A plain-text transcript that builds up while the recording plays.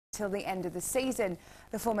till the end of the season.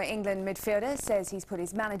 The former England midfielder says he's put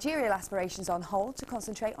his managerial aspirations on hold to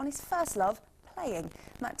concentrate on his first love, playing.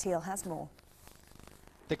 Matt Teal has more.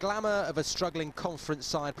 The glamour of a struggling conference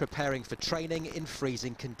side preparing for training in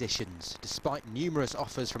freezing conditions. Despite numerous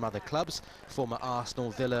offers from other clubs, former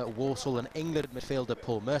Arsenal, Villa, Walsall and England midfielder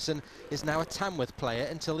Paul Merson is now a Tamworth player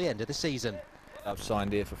until the end of the season. I've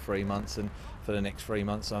signed here for 3 months, and for the next 3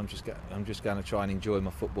 months I'm just going to try and enjoy my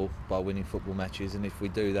football by winning football matches. And if we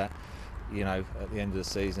do that, you know, at the end of the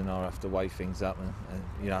season I'll have to weigh things up, and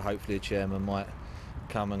you know, hopefully the chairman might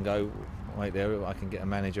come and go, wait there, I can get a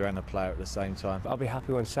manager and a player at the same time. I'll be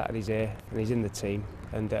happy when Saturday's here and he's in the team,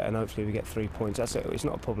 and hopefully we get 3 points. That's it. It's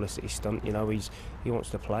not a publicity stunt, you know. He wants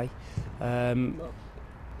to play, and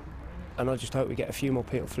I just hope we get a few more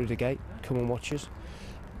people through the gate, come and watch us.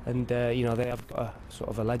 And you know, they have got a sort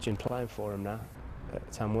of a legend playing for them now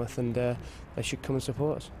at Tamworth, and they should come and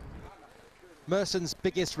support us. Merson's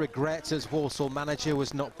biggest regret as Walsall manager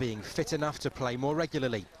was not being fit enough to play more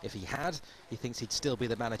regularly. If he had, he thinks he'd still be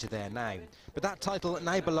the manager there now. But that title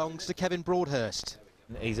now belongs to Kevin Broadhurst.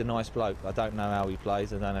 He's a nice bloke. I don't know how he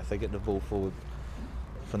plays. I don't know if they get the ball forward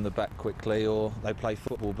from the back quickly or they play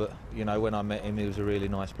football, but you know, when I met him, he was a really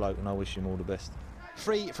nice bloke, and I wish him all the best.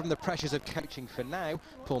 Free from the pressures of coaching for now,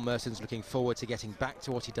 Paul Merson's looking forward to getting back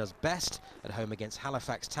to what he does best at home against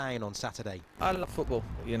Halifax Town on Saturday. I love football.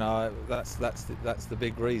 You know, that's the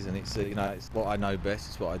big reason. It's you know, it's what I know best.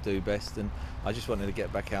 It's what I do best, and I just wanted to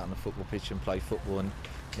get back out on the football pitch and play football, and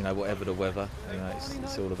you know, whatever the weather, you know,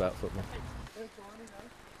 it's all about football.